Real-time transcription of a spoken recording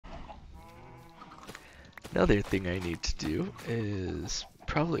Another thing I need to do is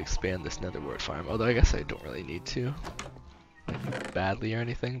probably expand this nether wart farm, although I guess I don't really need to, like, badly or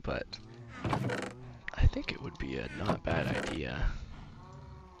anything, but I think it would be a not bad idea.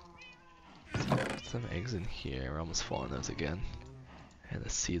 So put some eggs in here. We're almost full on those again. And the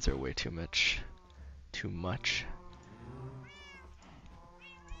seeds are way too much.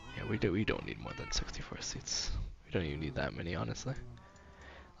 Yeah, we don't need more than 64 seeds. We don't even need that many, honestly.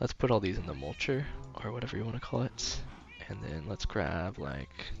 Let's put all these in the mulcher, or whatever you want to call it. And then let's grab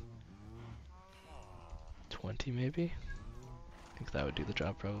like 20 maybe? I think that would do the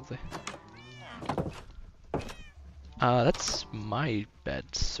job probably. That's my bed,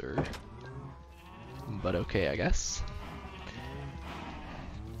 sir. But okay, I guess.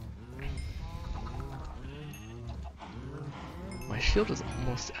 My shield is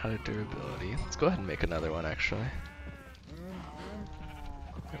almost out of durability. Let's go ahead and make another one, actually.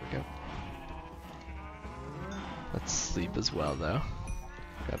 There we go. Let's sleep as well, though.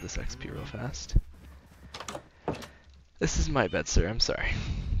 Grab this XP real fast. This is my bed, sir. I'm sorry.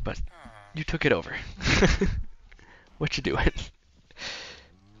 But you took it over. What you doing?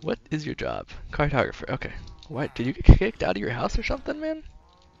 What is your job? Cartographer. Okay. What? Did you get kicked out of your house or something, man?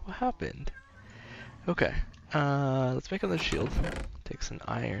 What happened? Okay. Let's make another shield. Take some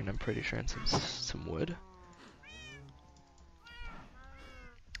iron, I'm pretty sure, and some wood.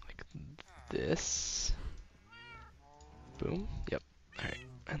 Like this. Boom. Yep. Alright.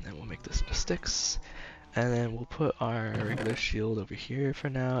 And then we'll make this into sticks. And then we'll put our regular shield over here for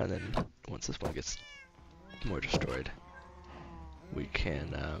now, and then once this one gets more destroyed, we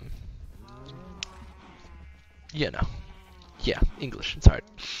can, yeah, English, it's hard.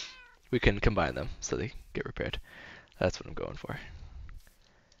 We can combine them so they get repaired. That's what I'm going for.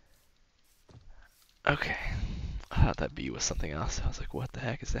 Okay. I thought that bee was something else. I was like, what the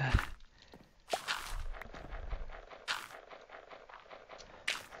heck is that?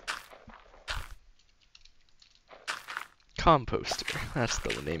 Composter. That's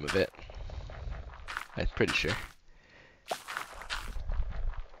the name of it. I'm pretty sure.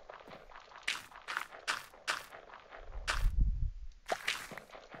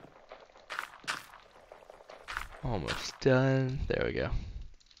 Almost done. There we go.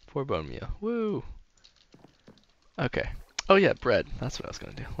 4 bone meal. Woo! Okay. Oh yeah, bread. That's what I was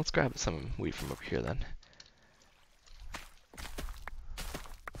gonna do. Let's grab some wheat from over here then.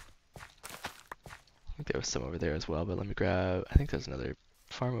 I think there was some over there as well, but let me grab... I think there's another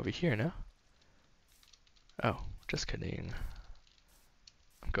farm over here, no? Oh, just kidding.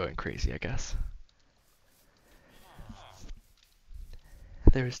 I'm going crazy, I guess.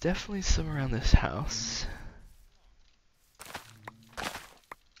 There's definitely some around this house.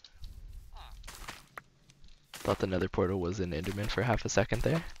 Thought the nether portal was in Enderman for half a second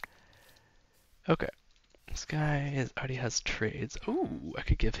there. Okay. This guy already has trades. Ooh, I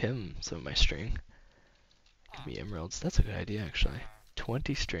could give him some of my string. Give me emeralds. That's a good idea, actually.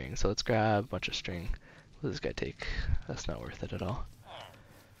 20 string. So let's grab a bunch of string. What does this guy take? That's not worth it at all.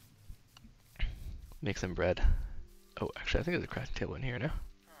 Make some bread. Oh, actually, I think there's a crafting table in here now.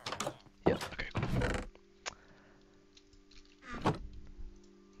 Yep, okay, cool.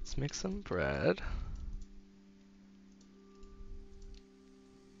 Let's make some bread.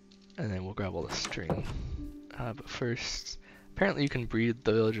 And then we'll grab all the string. But first, apparently you can breed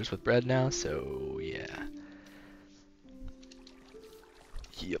the villagers with bread now, so yeah.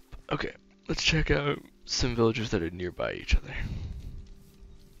 Yep, okay. Let's check out some villagers that are nearby each other.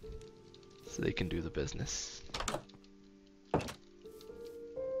 So they can do the business.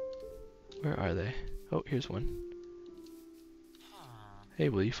 Where are they? Oh, here's one. Hey,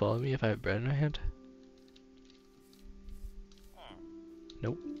 will you follow me if I have bread in my hand?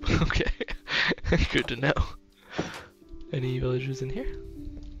 Nope. Okay. Good to know. Any villagers in here?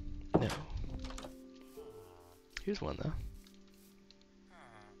 No. Here's one though.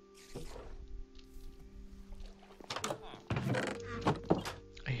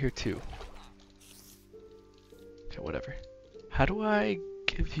 I hear 2. Okay, whatever. How do I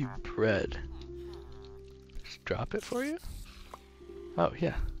give you bread? Just drop it for you? Oh,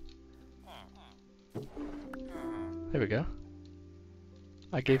 yeah. There we go.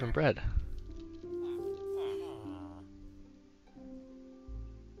 I gave him bread.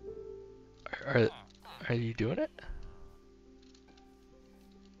 Are you doing it?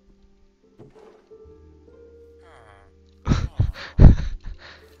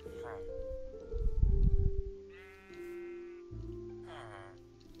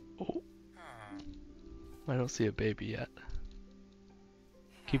 Oh. I don't see a baby yet.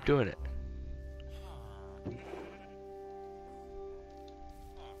 Keep doing it.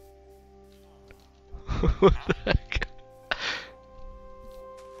 What the heck?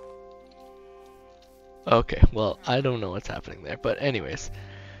 Okay, well, I don't know what's happening there, but anyways.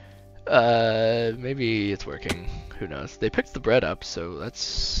 Maybe it's working. Who knows? They picked the bread up, so that's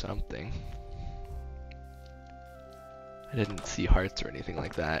something. I didn't see hearts or anything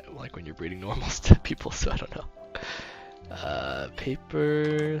like that, like when you're breeding normal people, so I don't know.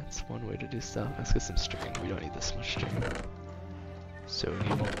 Paper, that's one way to do stuff. Let's get some string. We don't need this much string. So we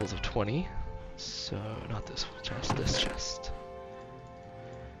need multiples of 20. So, not this chest, this chest.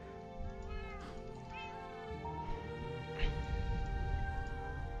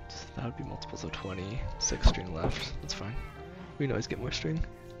 So that would be multiples of 20. 6 string left. That's fine. We can always get more string.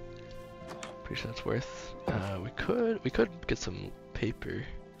 Pretty sure that's worth. We could get some paper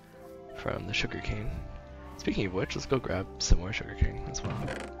from the sugarcane. Speaking of which, let's go grab some more sugarcane as well.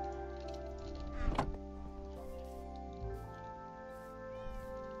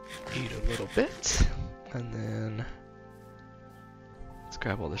 Eat a little bit, and then let's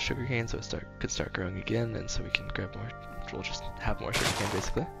grab all the sugarcane so it could start growing again, and so we can grab more. We'll just have more sugarcane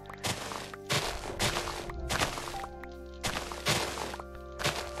basically.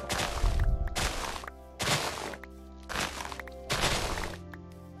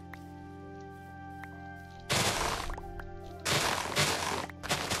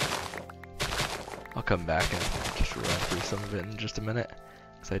 I'll come back and just run through some of it in just a minute,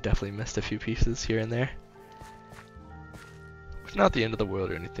 because I definitely missed a few pieces here and there. It's not the end of the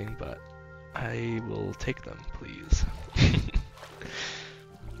world or anything, but I will take them, please.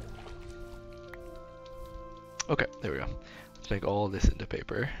 Okay, there we go. Let's make all this into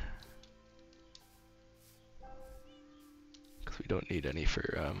paper, because we don't need any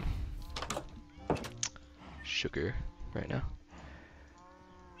for sugar right now.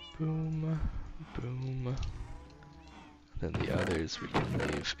 Boom. Boom. Then the others we can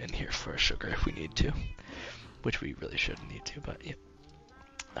leave in here for sugar if we need to, which we really shouldn't need to, but yeah.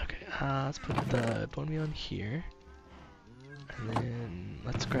 Okay, let's put the bone meal in here, and then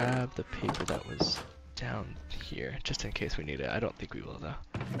let's grab the paper that was down here, just in case we need it. I don't think we will though.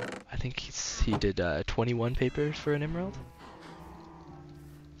 I think he did 21 papers for an emerald.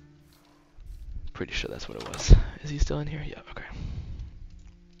 Pretty sure that's what it was. Is he still in here? Yeah, okay.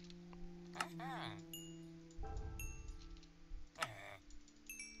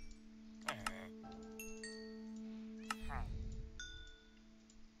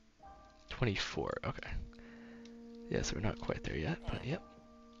 Okay. Yeah, so we're not quite there yet, but yep.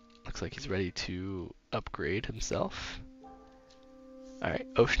 Looks like he's ready to upgrade himself. Alright,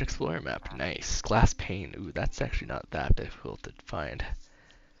 Ocean Explorer map. Nice. Glass pane. Ooh, that's actually not that difficult to find.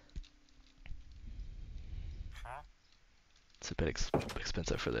 It's a bit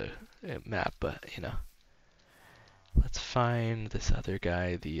expensive for the map, but you know. Let's find this other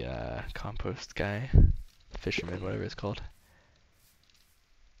guy, the compost guy. Fisherman, whatever it's called.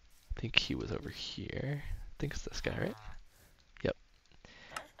 I think he was over here. I think it's this guy, right? Yep.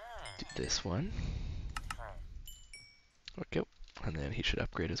 Do this one. Okay. And then he should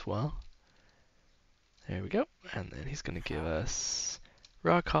upgrade as well. There we go. And then he's going to give us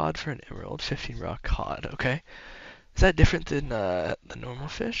raw cod for an emerald. 15 raw cod. Okay. Is that different than the normal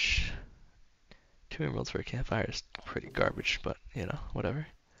fish? 2 emeralds for a campfire is pretty garbage, but you know, whatever.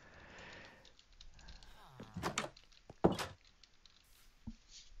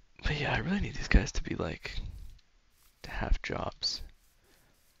 But yeah, I really need these guys to be like, to have jobs.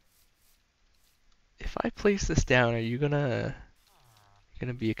 If I place this down, are you gonna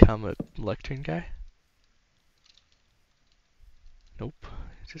become a lectern guy? Nope,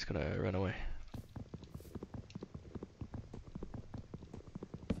 he's just gonna run away.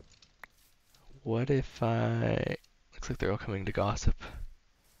 What if I... Looks like they're all coming to gossip.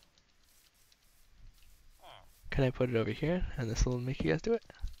 Can I put it over here and this will make you guys do it?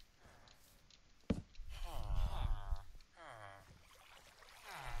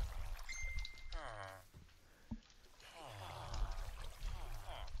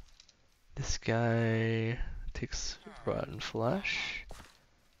 This guy takes rotten flesh.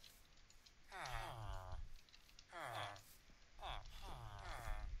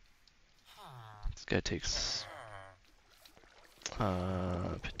 This guy takes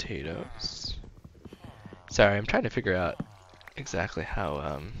potatoes. Sorry, I'm trying to figure out exactly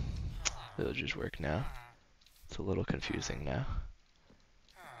how villagers work now. It's a little confusing now.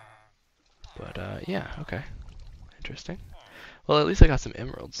 But yeah, okay. Interesting. Well, at least I got some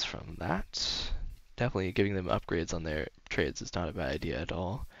emeralds from that. Definitely giving them upgrades on their trades is not a bad idea at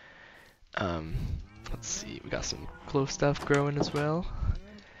all. Let's see, we got some glow stuff growing as well.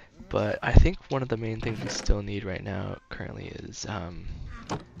 But I think one of the main things we still need right now currently is going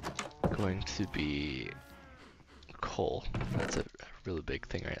going to be coal. That's a really big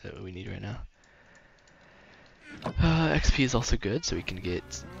thing that we need right now. XP is also good, so we can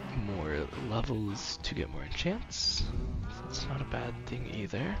get more levels to get more enchants. So that's not a bad thing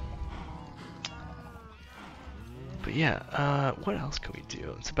either. But yeah, what else can we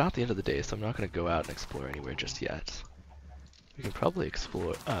do? It's about the end of the day, so I'm not going to go out and explore anywhere just yet. We can probably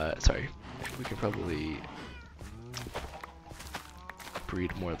explore, we can probably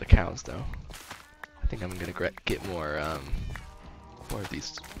breed more of the cows though. I think I'm going to get more of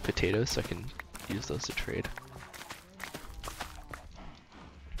these potatoes so I can use those to trade.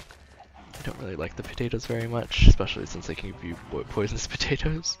 I don't really like the potatoes very much, especially since they can be poisonous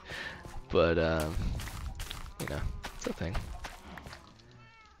potatoes, but you know, it's a thing.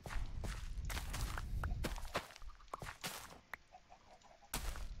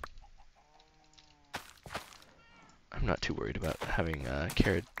 I'm not too worried about having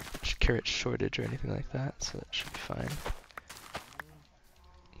carrot shortage or anything like that, so that should be fine.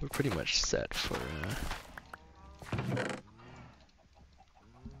 We're pretty much set for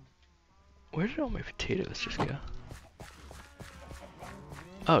where did all my potatoes just go?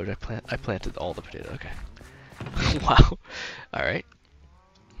 Oh, did I planted all the potatoes, okay. Wow. Alright.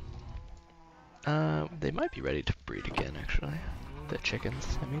 They might be ready to breed again, actually. The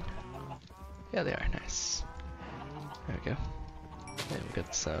chickens, I mean. Yeah, they are. Nice. There we go. And we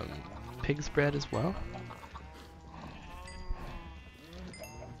got some pig's bread as well.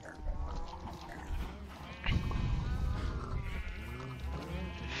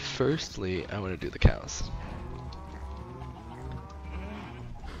 Firstly, I want to do the cows.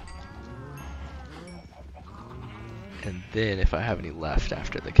 And then if I have any left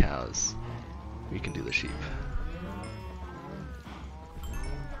after the cows, we can do the sheep.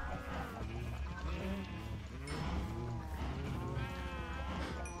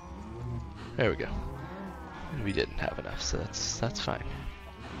 There we go. And we didn't have enough, so that's fine.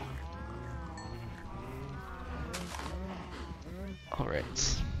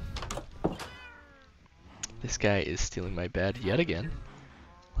 Alright. This guy is stealing my bed yet again.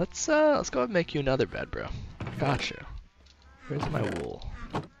 Let's go ahead and make you another bed, bro. Gotcha. Where's my wool?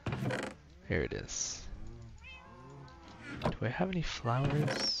 Here it is. Do I have any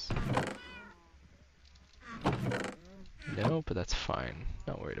flowers? No, but that's fine.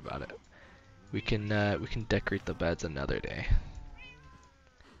 Not worried about it. We can decorate the beds another day.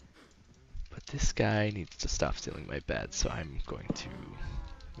 But this guy needs to stop stealing my bed, so I'm going to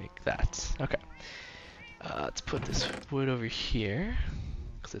make that. Okay. Let's put this wood over here,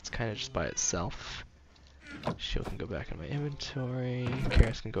 because it's kind of just by itself. Shield can go back in my inventory.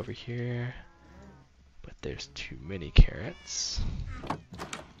 Carrots can go over here. But there's too many carrots.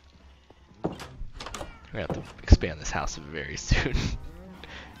 We're gonna have to expand this house very soon,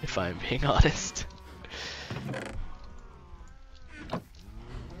 if I'm being honest.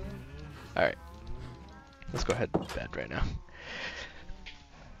 Alright. Let's go ahead and bed right now.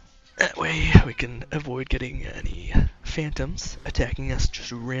 That way we can avoid getting any phantoms attacking us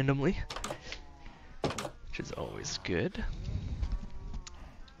just randomly, which is always good.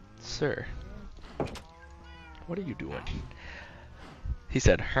 Sir, what are you doing? He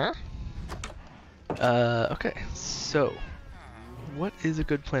said, huh? Okay, so what is a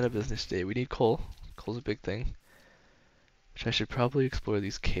good plan of business today? We need coal. Coal's a big thing, which I should probably explore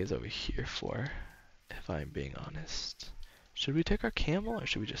these caves over here for, if I'm being honest. Should we take our camel or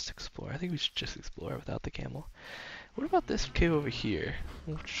should we just explore? I think we should just explore without the camel. What about this cave over here?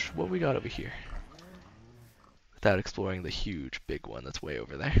 What we got over here? Without exploring the huge big one that's way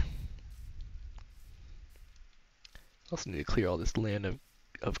over there. Also need to clear all this land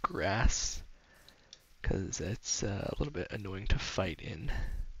of grass, because it's a little bit annoying to fight in.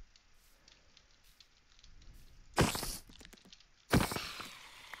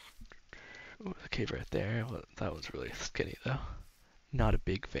 Ooh, the cave right there. Well, that one's really skinny though. Not a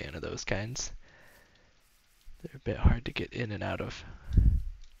big fan of those kinds. They're a bit hard to get in and out of.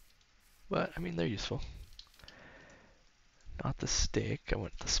 But, I mean, they're useful. Not the steak. I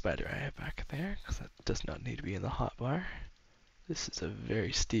want the spider eye back there, because that does not need to be in the hotbar. This is a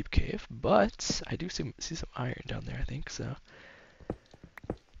very steep cave, but I do see some iron down there, I think, so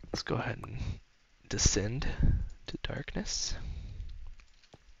let's go ahead and descend to darkness.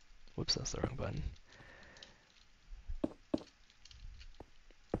 Whoops, that's the wrong button.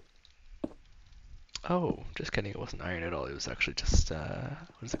 Oh, just kidding, it wasn't iron at all, it was actually just,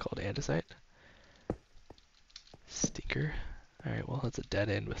 what is it called, andesite? Stinker. Alright, well, that's a dead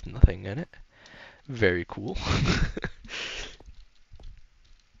end with nothing in it. Very cool.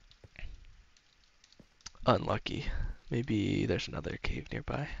 Unlucky. Maybe there's another cave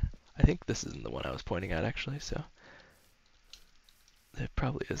nearby. I think this isn't the one I was pointing at actually, so there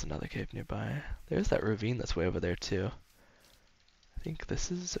probably is another cave nearby. There's that ravine that's way over there too. I think this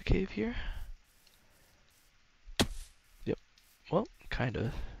is a cave here. Yep. Well, kind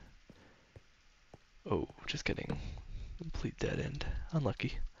of. Oh, just kidding. Complete dead end.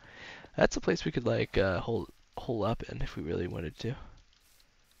 Unlucky. That's a place we could like hole up in if we really wanted to.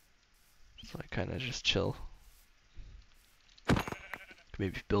 So I kind of just chill.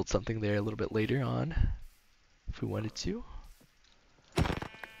 Maybe build something there a little bit later on if we wanted to.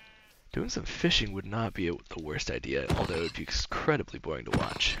 Doing some fishing would not be the worst idea, although it would be incredibly boring to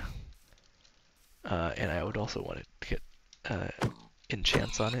watch. And I would also want to get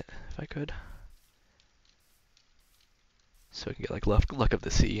enchants on it if I could. So I can get like luck of the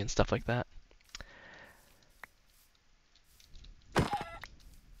sea and stuff like that.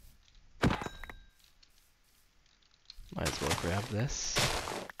 Might as well grab this.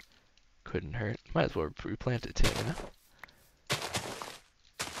 Couldn't hurt. Might as well replant it too, you know?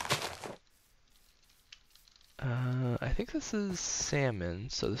 I think this is salmon,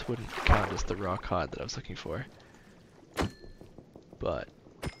 so this wouldn't count as the raw cod that I was looking for. But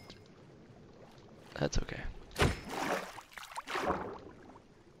that's okay.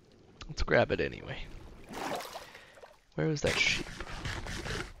 Let's grab it anyway. Where was that sheep?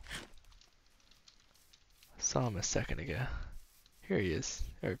 I saw him a second ago. Here he is.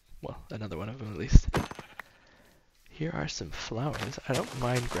 Or, well, another one of them at least. Here are some flowers. I don't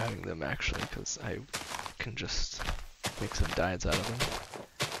mind grabbing them actually, because I can just make some dyes out of them.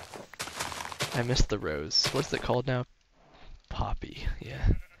 I missed the rose. What's it called now? Poppy, yeah.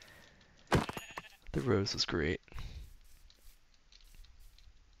 The rose was great.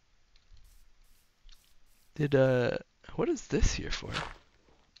 What is this here for?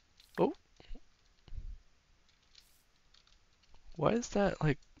 Oh. Why is that,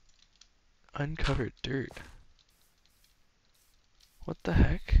 like, uncovered dirt? What the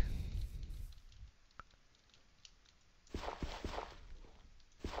heck?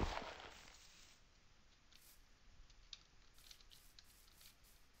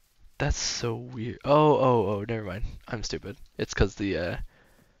 That's so weird. Oh, never mind. I'm stupid. It's because the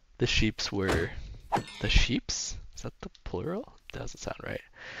sheeps were... The sheeps? Is that the plural? Doesn't sound right.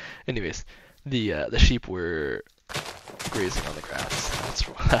 Anyways, the sheep were grazing on the grass.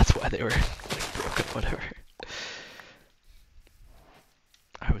 That's why they were like broken, whatever.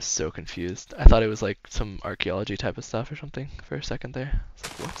 I was so confused. I thought it was like some archaeology type of stuff or something for a second there. I was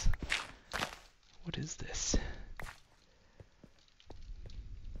like, what? What is this?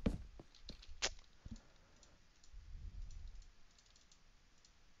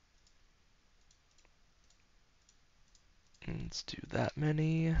 Let's do that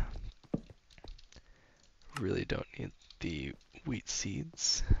many. Really don't need the wheat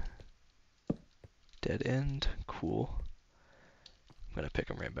seeds. Dead end, cool. I'm gonna pick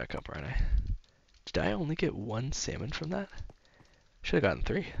them right back up, aren't I? Did I only get one salmon from that? Should have gotten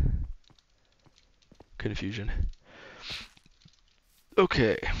 3. Confusion.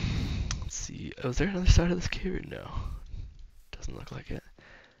 Okay. Let's see. Oh, is there another side of this cave? No. Doesn't look like it.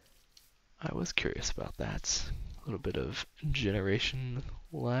 I was curious about that. A little bit of generation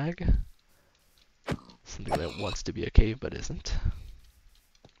lag. Something that wants to be a cave but isn't.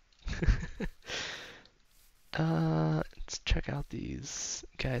 Let's check out these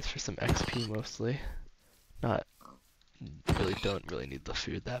guys for some XP mostly. Don't really need the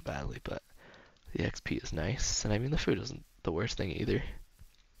food that badly, but the XP is nice. And I mean the food isn't the worst thing either.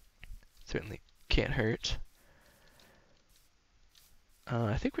 Certainly can't hurt.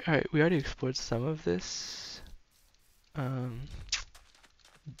 I think we already explored some of this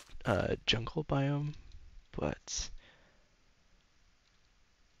jungle biome, but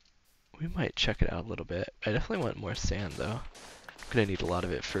we might check it out a little bit. I definitely want more sand though. I'm gonna need a lot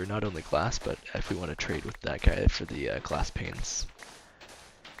of it for not only glass, but if we want to trade with that guy for the glass panes.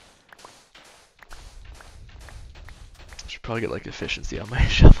 Should probably get like efficiency on my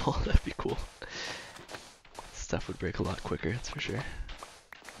shovel. That'd be cool. Stuff would break a lot quicker, that's for sure.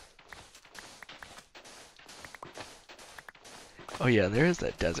 Oh yeah, there is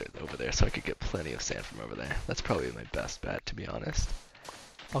that desert over there, so I could get plenty of sand from over there. That's probably my best bet, to be honest.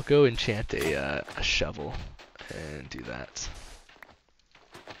 I'll go enchant a shovel and do that.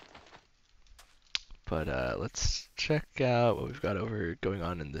 But let's check out what we've got going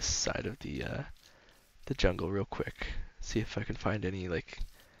on in this side of the jungle real quick. See if I can find any like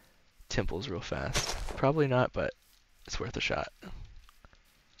temples real fast. Probably not, but it's worth a shot.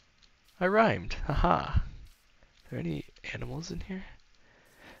 I rhymed. Haha. Are there any animals in here?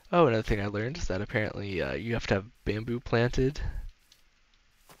 Oh, another thing I learned is that apparently you have to have bamboo planted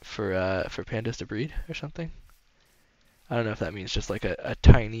for pandas to breed or something. I don't know if that means just like a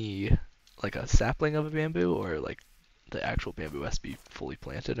tiny, like a sapling of a bamboo, or like the actual bamboo has to be fully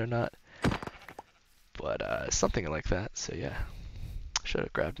planted or not. But something like that. So yeah, should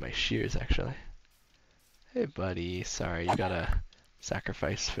have grabbed my shears actually. Hey buddy, sorry, you gotta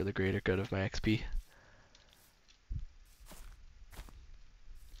sacrifice for the greater good of my XP.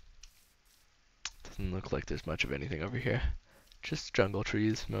 Doesn't look like there's much of anything over here. Just jungle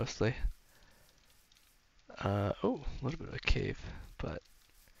trees mostly. Oh, a little bit of a cave, but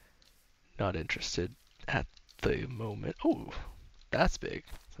not interested at the moment. Oh, that's big.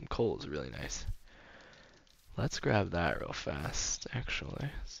 Some coal is really nice. Let's grab that real fast, actually.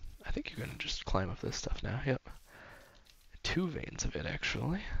 I think you're gonna just climb up this stuff now. Yep. 2 veins of it,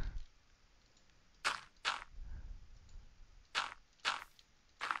 actually.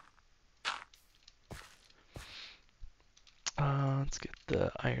 Let's get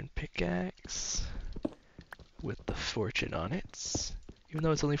the iron pickaxe with the fortune on it. Even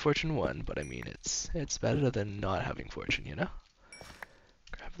though it's only fortune 1, but I mean it's better than not having fortune, you know?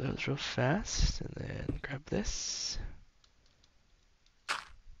 Grab those real fast, and then grab this.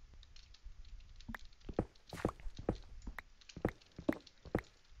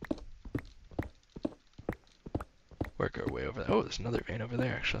 Work our way over there. Oh, there's another vein over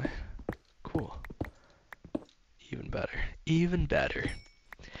there, actually. Cool. Even better. Even better.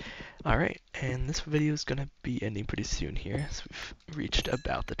 Alright, and this video is going to be ending pretty soon here. So we've reached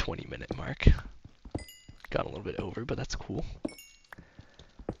about the 20-minute mark. Got a little bit over, but that's cool.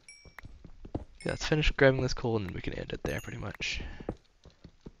 Yeah, let's finish grabbing this coal and then we can end it there pretty much.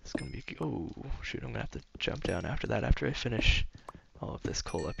 It's going to be... Oh, shoot, I'm going to have to jump down after that after I finish all of this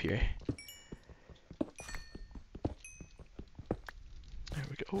coal up here. There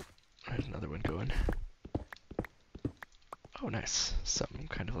we go. Oh, there's another one going. Oh, nice. Something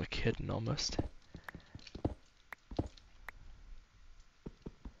kind of like hidden almost.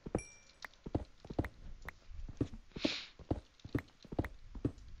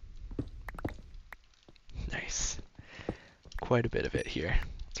 Nice. Quite a bit of it here.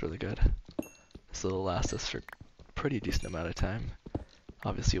 It's really good. This will last us for a pretty decent amount of time.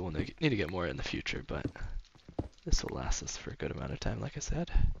 Obviously, we'll need to get more in the future, but this will last us for a good amount of time, like I said.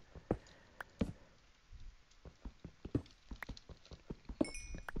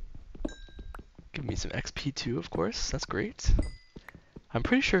 Give me some XP too, of course. That's great. I'm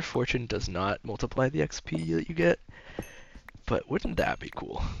pretty sure fortune does not multiply the XP that you get, but wouldn't that be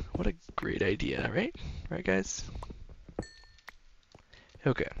cool? What a great idea, right? Right, guys?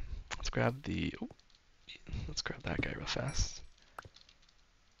 Okay, let's grab the... Oh, let's grab that guy real fast.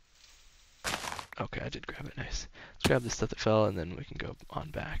 Okay, I did grab it, nice. Let's grab the stuff that fell, and then we can go on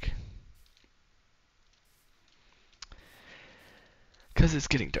back. Because it's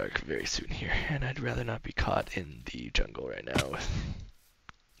getting dark very soon here, and I'd rather not be caught in the jungle right now.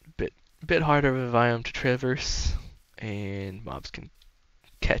 Bit harder of a biome to traverse, and mobs can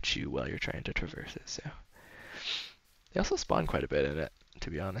catch you while you're trying to traverse it, so... They also spawn quite a bit in it, to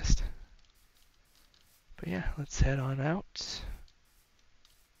be honest. But yeah, let's head on out.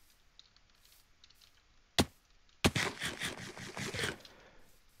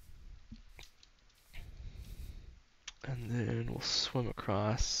 And then we'll swim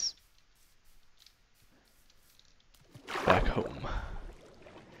across back home.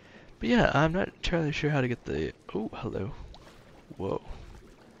 But yeah, I'm not entirely sure how to get the... Oh, hello. Whoa.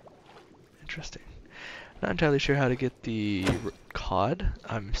 Interesting. Not entirely sure how to get the cod.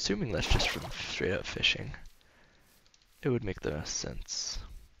 I'm assuming that's just from straight up fishing. It would make the most sense.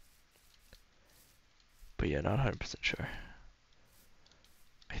 But yeah, not 100% sure.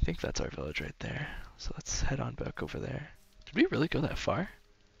 I think that's our village right there. So let's head on back over there. Did we really go that far?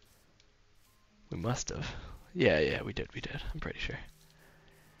 We must have. Yeah, we did. I'm pretty sure.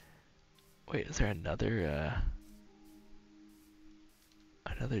 Wait, is there another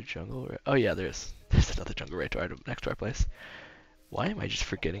jungle? Oh yeah, there's another jungle right next to our place. Why am I just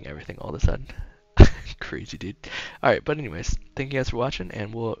forgetting everything all of a sudden? Crazy, dude. Alright, but anyways, thank you guys for watching,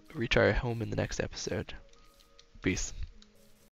 and we'll reach our home in the next episode. Peace.